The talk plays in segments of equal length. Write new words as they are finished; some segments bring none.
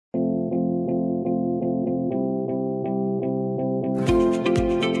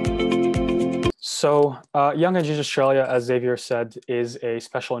Young Engineers Australia, as Xavier said, is a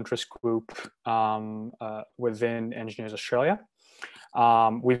special interest group within Engineers Australia.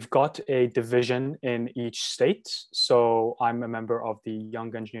 We've got a division in each state. So I'm a member of the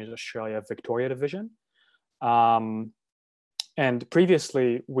Young Engineers Australia Victoria division. And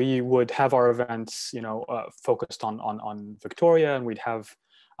previously, we would have our events, focused on Victoria, and we'd have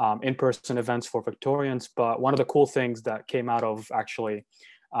in-person events for Victorians. But one of the cool things that came out of actually,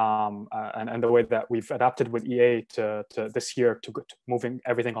 and the way that we've adapted with EA to this year to moving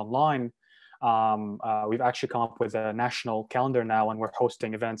everything online, we've actually come up with a national calendar now, and we're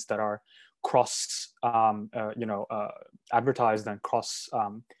hosting events that are cross, advertised and cross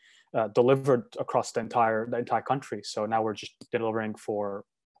delivered across the entire country. So now we're just delivering for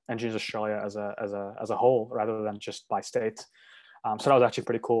Engineers Australia as a whole rather than just by state. So that was actually a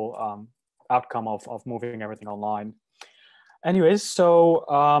pretty cool outcome of moving everything online. Anyways, so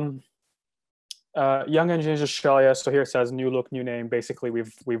Young Engineers Australia. So here it says new look, new name. Basically,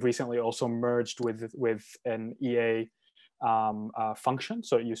 we've recently also merged with an EA function.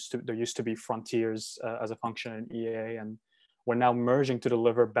 So there used to be Frontiers as a function in EA, and we're now merging to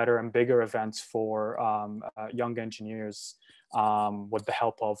deliver better and bigger events for young engineers with the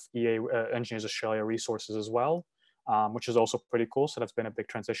help of EA Engineers Australia resources as well, which is also pretty cool. So that's been a big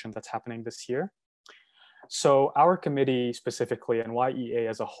transition that's happening this year. So our committee specifically, and YEA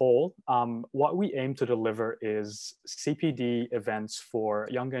as a whole, what we aim to deliver is CPD events for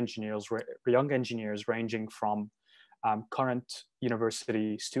young engineers ranging from current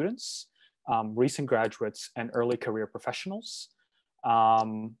university students, recent graduates, and early career professionals.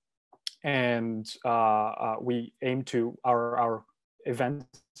 We aim to, our events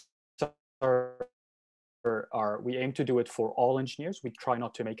we aim to do it for all engineers. We try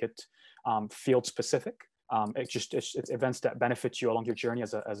not to make it field specific. It's events that benefit you along your journey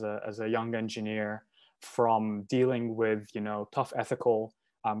as a young engineer, from dealing with tough ethical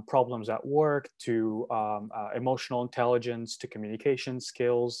problems at work to emotional intelligence to communication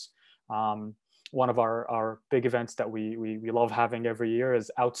skills. One of our big events that we love having every year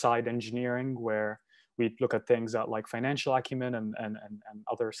is Outside Engineering, where we look at things like financial acumen and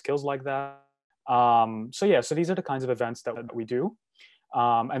other skills like that. So these are the kinds of events that we do.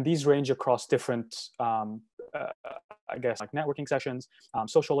 And these range across different, like networking sessions,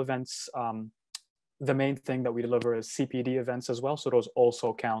 social events. The main thing that we deliver is CPD events as well. So those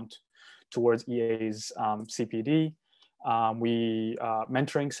also count towards EA's CPD.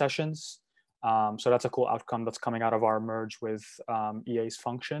 Mentoring sessions. So that's a cool outcome that's coming out of our merge with EA's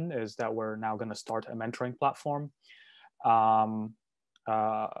function, is that we're now going to start a mentoring platform.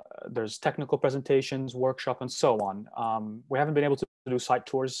 There's technical presentations, workshop, and so on. We haven't been able to do site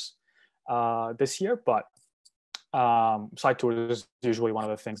tours this year, but site tours is usually one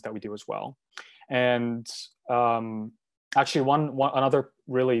of the things that we do as well. And actually, another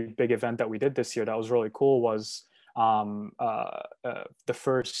really big event that we did this year that was really cool was the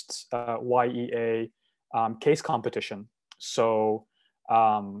first YEA case competition. So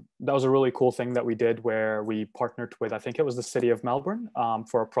that was a really cool thing that we did, where we partnered with, I think it was the city of Melbourne,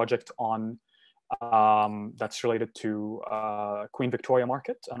 for a project on that's related to Queen Victoria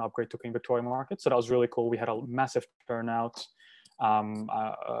Market, an upgrade to Queen Victoria Market. So that was really cool. We had a massive turnout.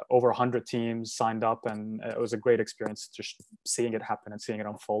 Over 100 teams signed up, and it was a great experience just seeing it happen and seeing it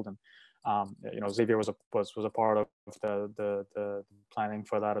unfold. And Xavier was a part of the planning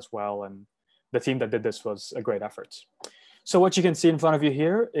for that as well, and the team that did this was a great effort. So what you can see in front of you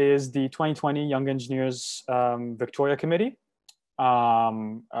here is the 2020 Young Engineers Victoria Committee.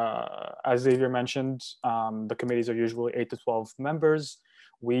 As Xavier mentioned, the committees are usually 8 to 12 members.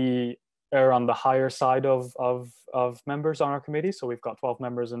 We are on the higher side of members on our committee, so we've got 12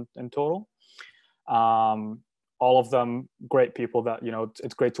 members in total. All of them great people that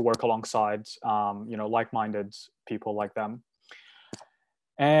it's great to work alongside like-minded people like them.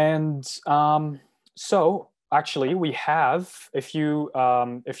 And so actually, we have, if you're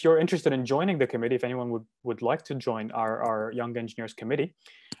interested in joining the committee, if anyone would like to join our Young Engineers Committee,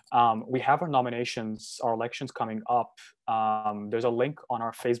 we have our nominations, our elections coming up. There's a link on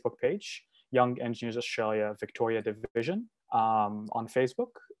our Facebook page, Young Engineers Australia Victoria Division on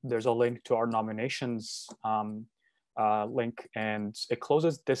Facebook. There's a link to our nominations link, and it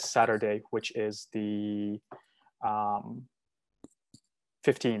closes this Saturday, which is the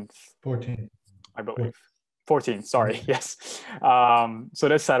 15th. 14th. I believe. 14th, sorry, yes. So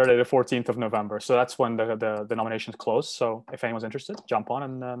this Saturday, the 14th of November. So that's when the nominations close. So if anyone's interested, jump on.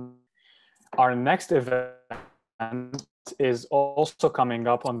 And our next event is also coming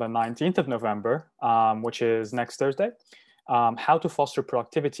up on the 19th of November, which is next Thursday. how to foster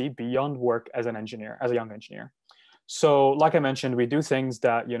productivity beyond work as an engineer, as a young engineer. So like I mentioned, we do things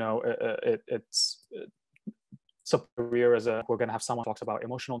that, you know, it's a career as a, we're going to have someone talks about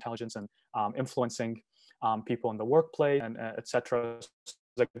emotional intelligence and influencing people in the workplace and etc. It's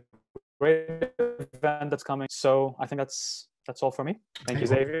a great event that's coming. So I think that's all for me. Thank you,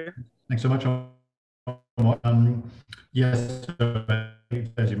 Xavier. Thanks so much. Yes,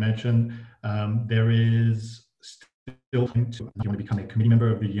 as you mentioned, there is still time to, you want to become a committee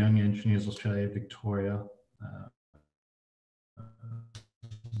member of the Young Engineers Australia Victoria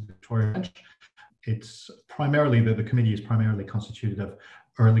branch. It's primarily, the committee is primarily constituted of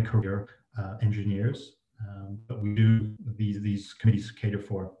early career engineers, but we do, these committees cater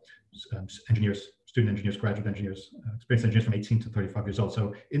for engineers, student engineers, graduate engineers, experienced engineers from 18 to 35 years old.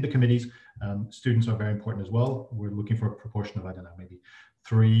 So in the committees, students are very important as well. We're looking for a proportion of, I don't know, maybe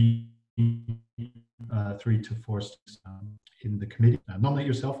three to four students in the committee. Nominate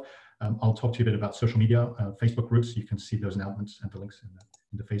yourself. I'll talk to you a bit about social media, Facebook groups. You can see those announcements and the links in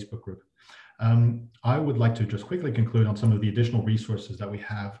the Facebook group. I would like to just quickly conclude on some of the additional resources that we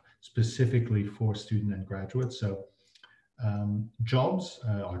have specifically for student and graduates. So jobs,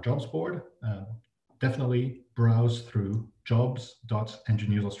 our jobs board, definitely browse through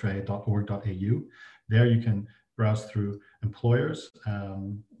jobs.engineersaustralia.org.au. There you can browse through employers,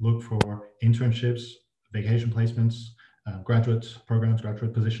 look for internships, vacation placements, graduate programs,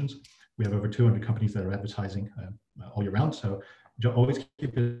 graduate positions. We have over 200 companies that are advertising all year round. So always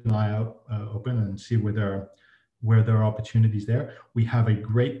keep an eye out open and see where there are opportunities there. We have a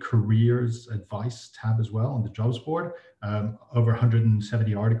great careers advice tab as well on the jobs board. Over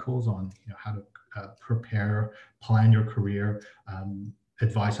 170 articles on, you know, how to prepare, plan your career,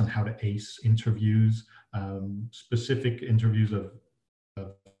 advice on how to ace interviews, specific interviews of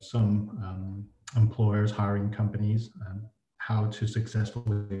some employers, hiring companies, how to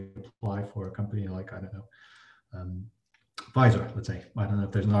successfully apply for a company like, I don't know, Pfizer, let's say. I don't know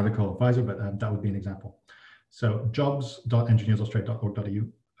if there's an article on Pfizer, but that would be an example. So jobs.engineersaustralia.org.au,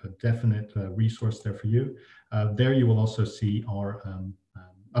 a definite resource there for you. There you will also see our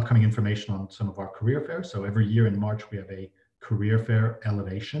upcoming information on some of our career fairs. So every year in March, we have a career fair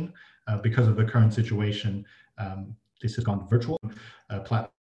elevation. Because of the current situation, this has gone virtual.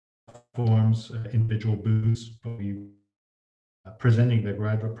 Platforms, individual booths, but we presenting their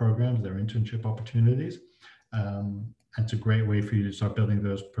graduate programs, their internship opportunities. And it's a great way for you to start building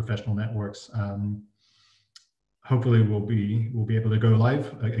those professional networks. Hopefully we'll be able to go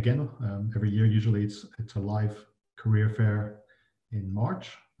live again every year. Usually it's a live career fair in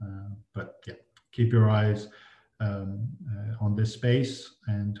March, but yeah, keep your eyes on this space,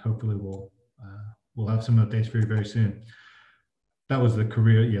 and hopefully we'll have some updates for you very soon. That was the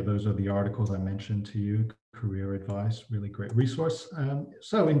career. Yeah, those are the articles I mentioned to you. Career advice, really great resource.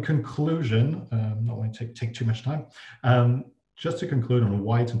 So in conclusion, not want to take too much time. Just to conclude on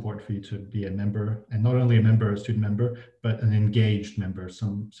why it's important for you to be a member, and not only a member, a student member, but an engaged member,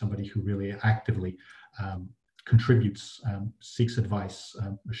 somebody who really actively contributes, seeks advice,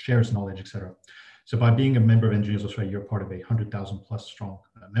 shares knowledge, etc. So by being a member of Engineers Australia, you're part of a 100,000+ strong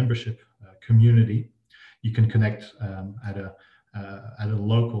membership community. You can connect at a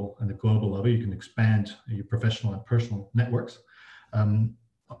local and a global level. You can expand your professional and personal networks.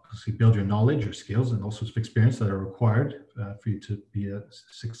 Obviously build your knowledge, your skills, and all sorts of experience that are required for you to be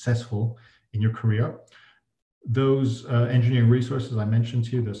successful in your career. Those engineering resources I mentioned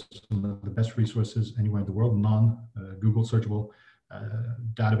to you, there's some of the best resources anywhere in the world, non-Google searchable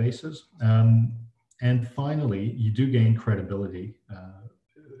databases. And finally, you do gain credibility,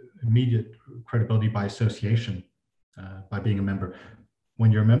 immediate credibility by association, by being a member.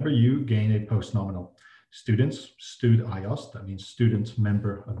 When you're a member, you gain a post-nominal. Students, Stud IOST, that means student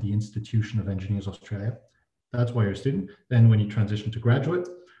member of the Institution of Engineers Australia. That's why you're a student. Then when you transition to graduate,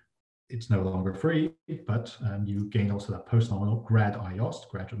 it's no longer free, but you gain also that post-nominal grad IOST,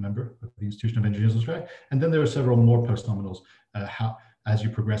 graduate member of the Institution of Engineers Australia. And then there are several more post-nominals as you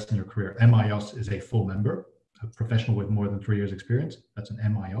progress in your career. MIOST is a full member, a professional with more than 3 years experience. That's an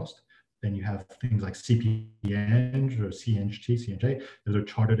MIOST. Then you have things like CPEng or CNJ. Those are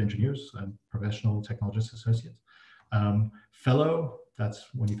chartered engineers and professional technologist associates. Fellow,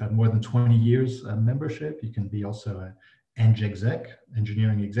 that's when you've had more than 20 years membership. You can be also an EngExec,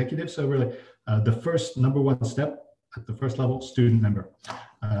 engineering executive. So really the first #1 step at the first level, student member.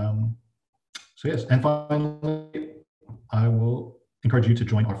 So yes, and finally, I will encourage you to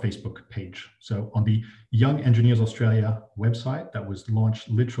join our Facebook page. So on the Young Engineers Australia website that was launched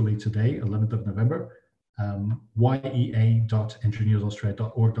literally today, 11th of November,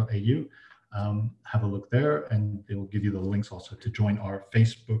 yea.engineersaustralia.org.au, have a look there, and they will give you the links also to join our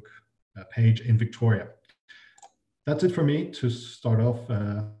Facebook page in Victoria. That's it for me to start off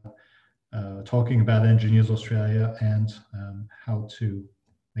talking about Engineers Australia and how to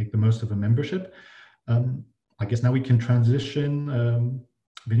make the most of a membership. I guess now we can transition,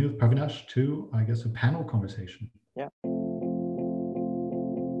 Vinod, Pravinash, to, I guess, a panel conversation. Yeah.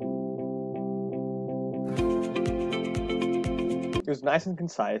 It was nice and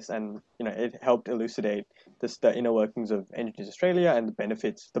concise, and it helped elucidate the inner workings of Engineers Australia and the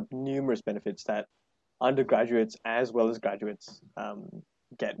benefits, the numerous benefits that undergraduates as well as graduates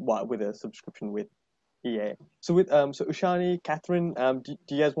get with a subscription with EA. So so Ushani, Catherine, do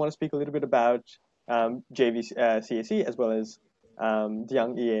you guys want to speak a little bit about JVCAC as well as the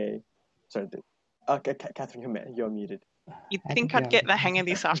young EA? Sorry, Catherine, you're muted. You'd think I'd get the hang of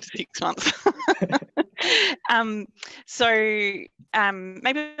this after 6 months.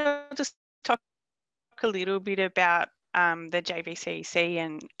 Maybe I'll just talk a little bit about the JVCEC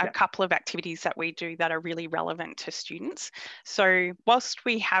and a couple of activities that we do that are really relevant to students. So whilst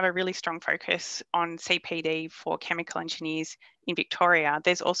we have a really strong focus on CPD for chemical engineers in Victoria,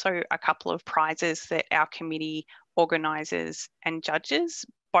 there's also a couple of prizes that our committee organises and judges,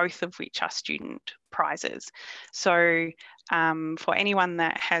 both of which are student prizes. So for anyone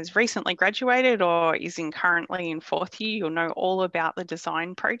that has recently graduated or is currently in 4th year, you'll know all about the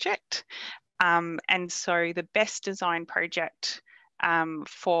design project. And so the best design project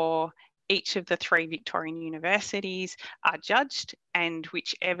for each of the 3 Victorian universities are judged, and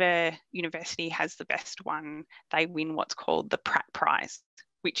whichever university has the best one, they win what's called the Pratt Prize,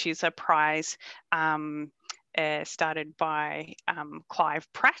 which is a prize started by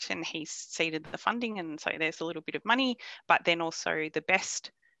Clive Pratt, and he's seeded the funding, and so there's a little bit of money, but then also the best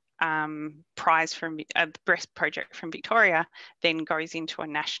prize from the best project from Victoria then goes into a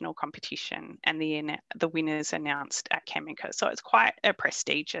national competition, and the winners announced at Chemica. So it's quite a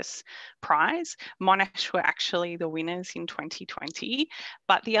prestigious prize. Monash were actually the winners in 2020.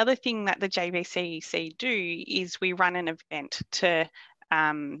 But the other thing that the JVCEC do is we run an event to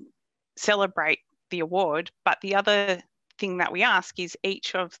celebrate the award. But the other thing that we ask is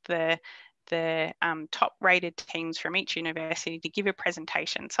each of the top rated teams from each university to give a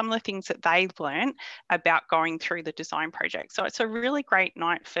presentation, some of the things that they've learned about going through the design project. So it's a really great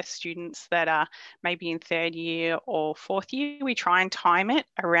night for students that are maybe in 3rd year or 4th year. We try and time it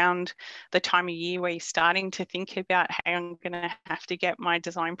around the time of year where you're starting to think about how I'm going to have to get my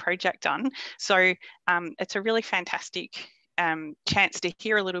design project done. So it's a really fantastic chance to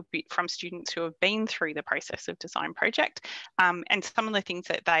hear a little bit from students who have been through the process of design project and some of the things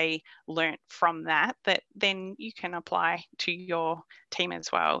that they learnt from that then you can apply to your team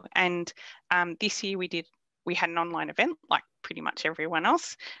as well. And this year we had an online event like pretty much everyone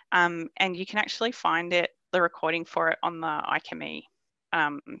else, and you can actually find the recording for it on the IChemE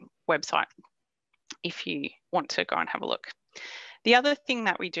website if you want to go and have a look. The other thing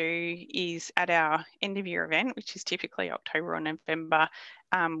that we do is at our end of year event, which is typically October or November,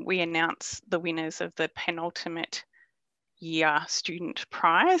 we announce the winners of the penultimate year student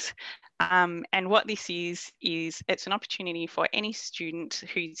prize. And what this is it's an opportunity for any student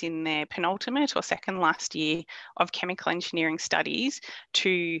who's in their penultimate or second last year of chemical engineering studies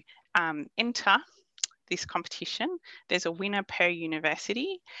to enter this competition. There's a winner per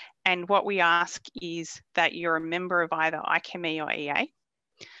university, and what we ask is that you're a member of either IChemE or EA,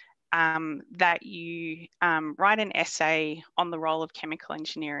 that you write an essay on the role of chemical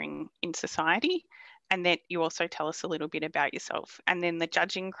engineering in society, and that you also tell us a little bit about yourself. And then the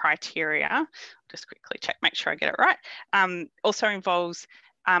judging criteria, I'll just quickly check, make sure I get it right, also involves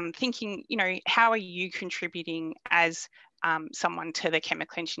thinking, how are you contributing as someone to the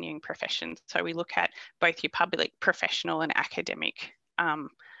chemical engineering profession? So we look at both your public, professional and academic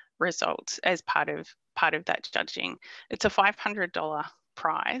results as part of that judging. It's a $500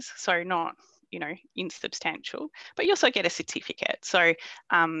 prize, so not insubstantial, but you also get a certificate. So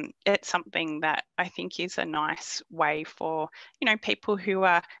it's something that I think is a nice way for people who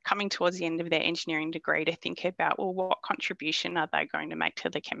are coming towards the end of their engineering degree to think about, well, what contribution are they going to make to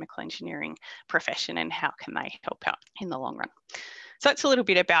the chemical engineering profession, and how can they help out in the long run? So that's a little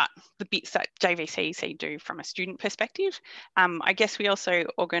bit about the bits that JVCEC do from a student perspective. I guess we also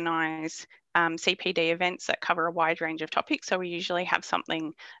organise CPD events that cover a wide range of topics. So we usually have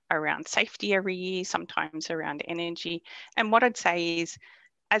something around safety every year, sometimes around energy. And what I'd say is,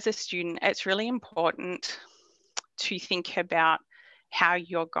 as a student, it's really important to think about how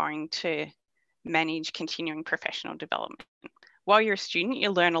you're going to manage continuing professional development. While you're a student, you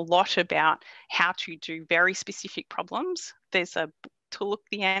learn a lot about how to do very specific problems. There's a to look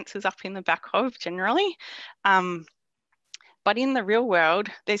the answers up in the back of generally. But in the real world,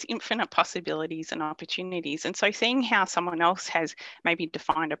 there's infinite possibilities and opportunities. And so seeing how someone else has maybe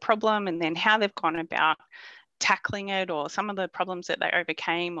defined a problem and then how they've gone about tackling it, or some of the problems that they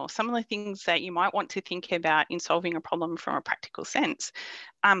overcame, or some of the things that you might want to think about in solving a problem from a practical sense.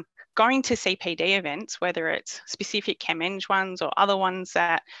 Going to CPD events, whether it's specific ChemEng ones or other ones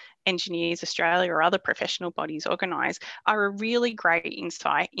that Engineers Australia or other professional bodies organise, are a really great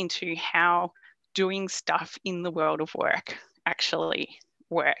insight into how doing stuff in the world of work actually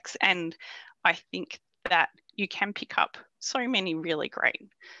works. And I think that you can pick up so many really great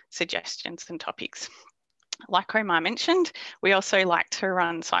suggestions and topics. Like Omar mentioned, we also like to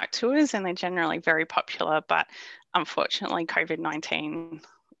run site tours, and they're generally very popular, but unfortunately COVID-19,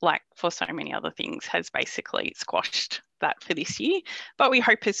 like for so many other things, has basically squashed that for this year. But we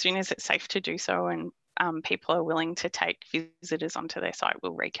hope as soon as it's safe to do so and people are willing to take visitors onto their site,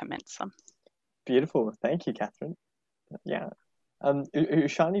 we'll recommence them. Beautiful. Thank you, Catherine. Yeah.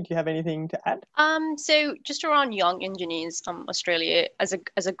 Ushani, do you have anything to add? So just around young engineers, Australia, as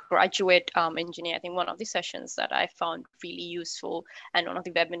a graduate engineer, I think one of the sessions that I found really useful, and one of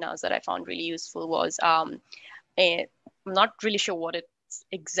the webinars that I found really useful was, I'm not really sure what it's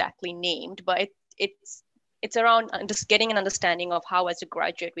exactly named, but it's around just getting an understanding of how, as a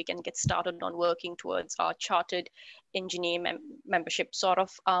graduate, we can get started on working towards our chartered engineer membership sort of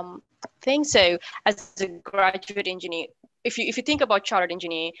thing. So as a graduate engineer, if you think about chartered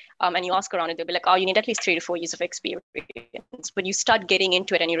engineer and you ask around it, they'll be like, oh, you need at least 3 to 4 years of experience. But you start getting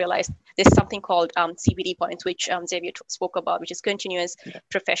into it and you realize there's something called CPD points, which Xavier spoke about, which is continuous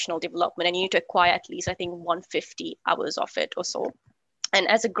professional development. And you need to acquire at least, I think, 150 hours of it or so. And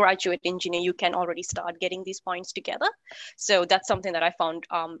as a graduate engineer, you can already start getting these points together. So that's something that I found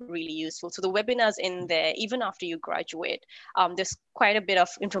really useful. So the webinars in there, even after you graduate, there's quite a bit of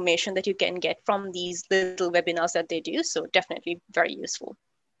information that you can get from these little webinars that they do. So definitely very useful.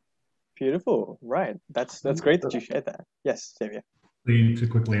 Beautiful. Right. That's great that you shared that. Yes, Xavier. To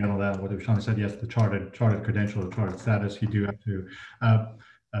quickly add on that, what Ushani said, yes, the chartered credential, the chartered status, you do have to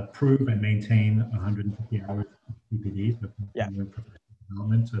prove and maintain 150 hours of CPD. So yeah.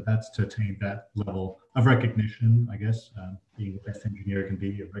 Development. So that's to attain that level of recognition, I guess, being the best engineer can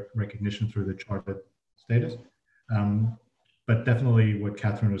be, recognition through the chartered status. But definitely what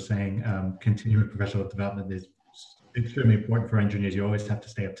Catherine was saying, continuing professional development is extremely important for engineers. You always have to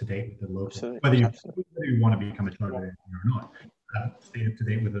stay up to date with the local, whether you want to become a chartered engineer or not, stay up to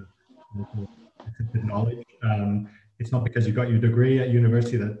date with the local knowledge. It's not because you got your degree at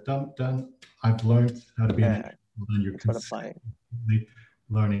university that done. I've learned how to be an engineer. Then you're consistently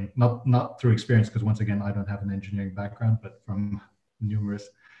learning, not through experience, because once again, I don't have an engineering background, but from numerous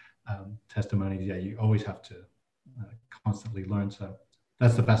testimonies, yeah, you always have to constantly learn. So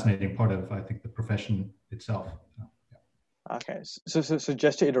that's the fascinating part of, I think, the profession itself. So, yeah. Okay, so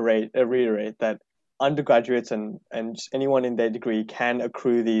just to reiterate that undergraduates and anyone in their degree can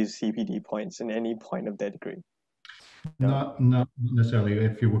accrue these CPD points in any point of their degree. Not necessarily.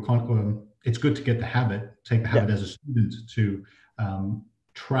 If you were it's good to get the habit, take the habit as a student to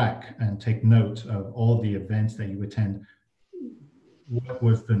track and take note of all the events that you attend. What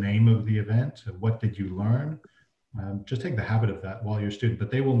was the name of the event? What did you learn? Just take the habit of that while you're a student,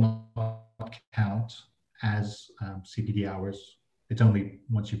 but they will not count as CPD hours. It's only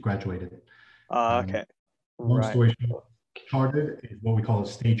once you've graduated. Okay. Long story short, chartered is what we call a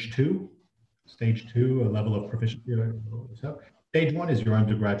stage 2. Stage 2, a level of proficiency. Stage 1 is your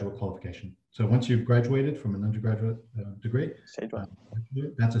undergraduate qualification. So once you've graduated from an undergraduate degree, stage 1.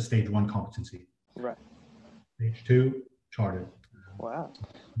 That's a stage 1 competency. Right. Stage 2, chartered. Wow.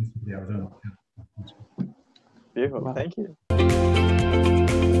 Yeah, beautiful. Thank you.